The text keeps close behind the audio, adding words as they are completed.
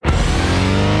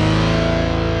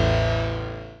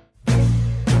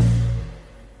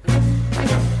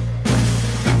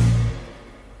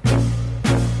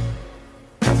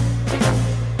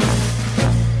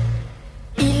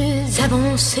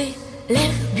danser,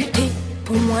 l'air buté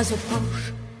pour moi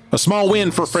approche. A small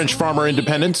win for French farmer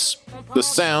independence. The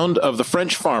sound of the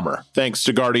French farmer, thanks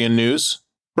to Guardian News.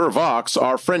 Per Vox,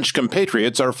 our French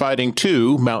compatriots are fighting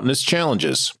two mountainous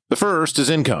challenges. The first is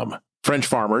income. French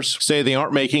farmers say they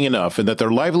aren't making enough and that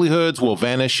their livelihoods will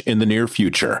vanish in the near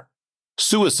future.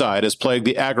 Suicide has plagued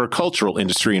the agricultural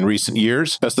industry in recent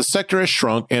years as the sector has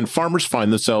shrunk and farmers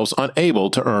find themselves unable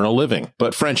to earn a living.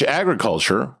 But French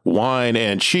agriculture, wine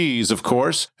and cheese, of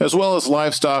course, as well as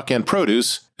livestock and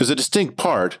produce, is a distinct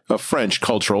part of French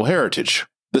cultural heritage.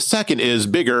 The second is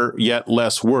bigger yet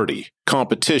less wordy: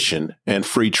 competition and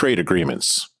free trade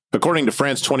agreements. According to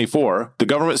France 24, the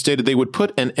government stated they would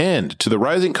put an end to the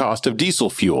rising cost of diesel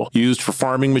fuel used for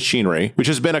farming machinery, which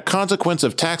has been a consequence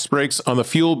of tax breaks on the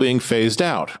fuel being phased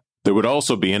out. There would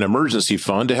also be an emergency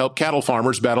fund to help cattle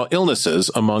farmers battle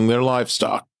illnesses among their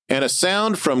livestock. And a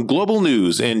sound from Global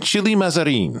News in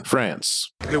Chilly-Mazarin,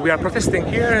 France. We are protesting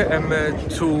here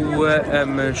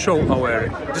to show our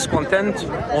discontent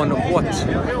on what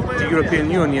the European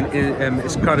Union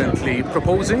is currently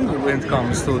proposing when it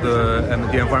comes to the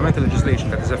environmental legislation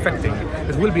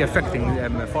that will be affecting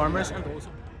farmers and also.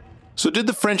 So did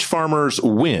the French farmers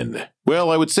win?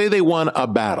 Well, I would say they won a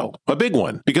battle, a big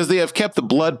one, because they have kept the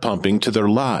blood pumping to their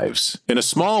lives. In a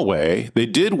small way, they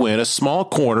did win a small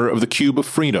corner of the cube of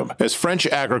freedom, as French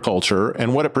agriculture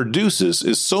and what it produces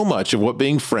is so much of what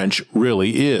being French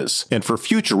really is. And for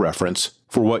future reference,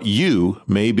 for what you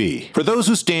may be. For those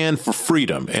who stand for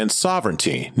freedom and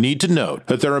sovereignty need to note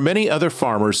that there are many other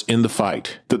farmers in the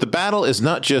fight, that the battle is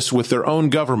not just with their own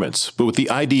governments, but with the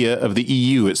idea of the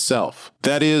EU itself.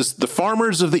 That is, the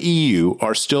farmers of the EU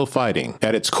are still fighting.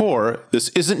 At its core, this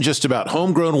isn't just about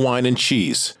homegrown wine and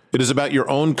cheese. It is about your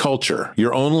own culture,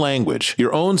 your own language,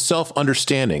 your own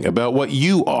self-understanding about what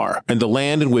you are and the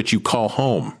land in which you call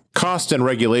home. Cost and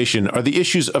regulation are the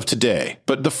issues of today,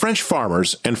 but the French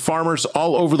farmers and farmers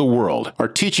all over the world are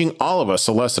teaching all of us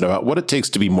a lesson about what it takes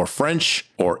to be more French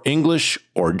or English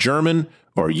or German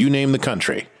or you name the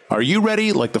country. Are you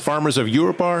ready like the farmers of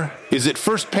Europe are? Is it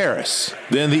first Paris,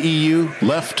 then the EU,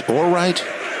 left or right?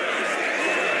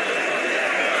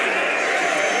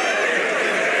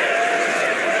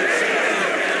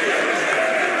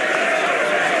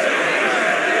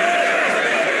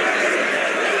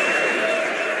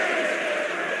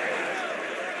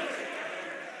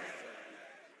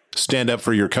 Stand up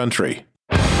for your country.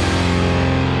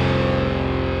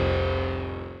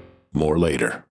 More later.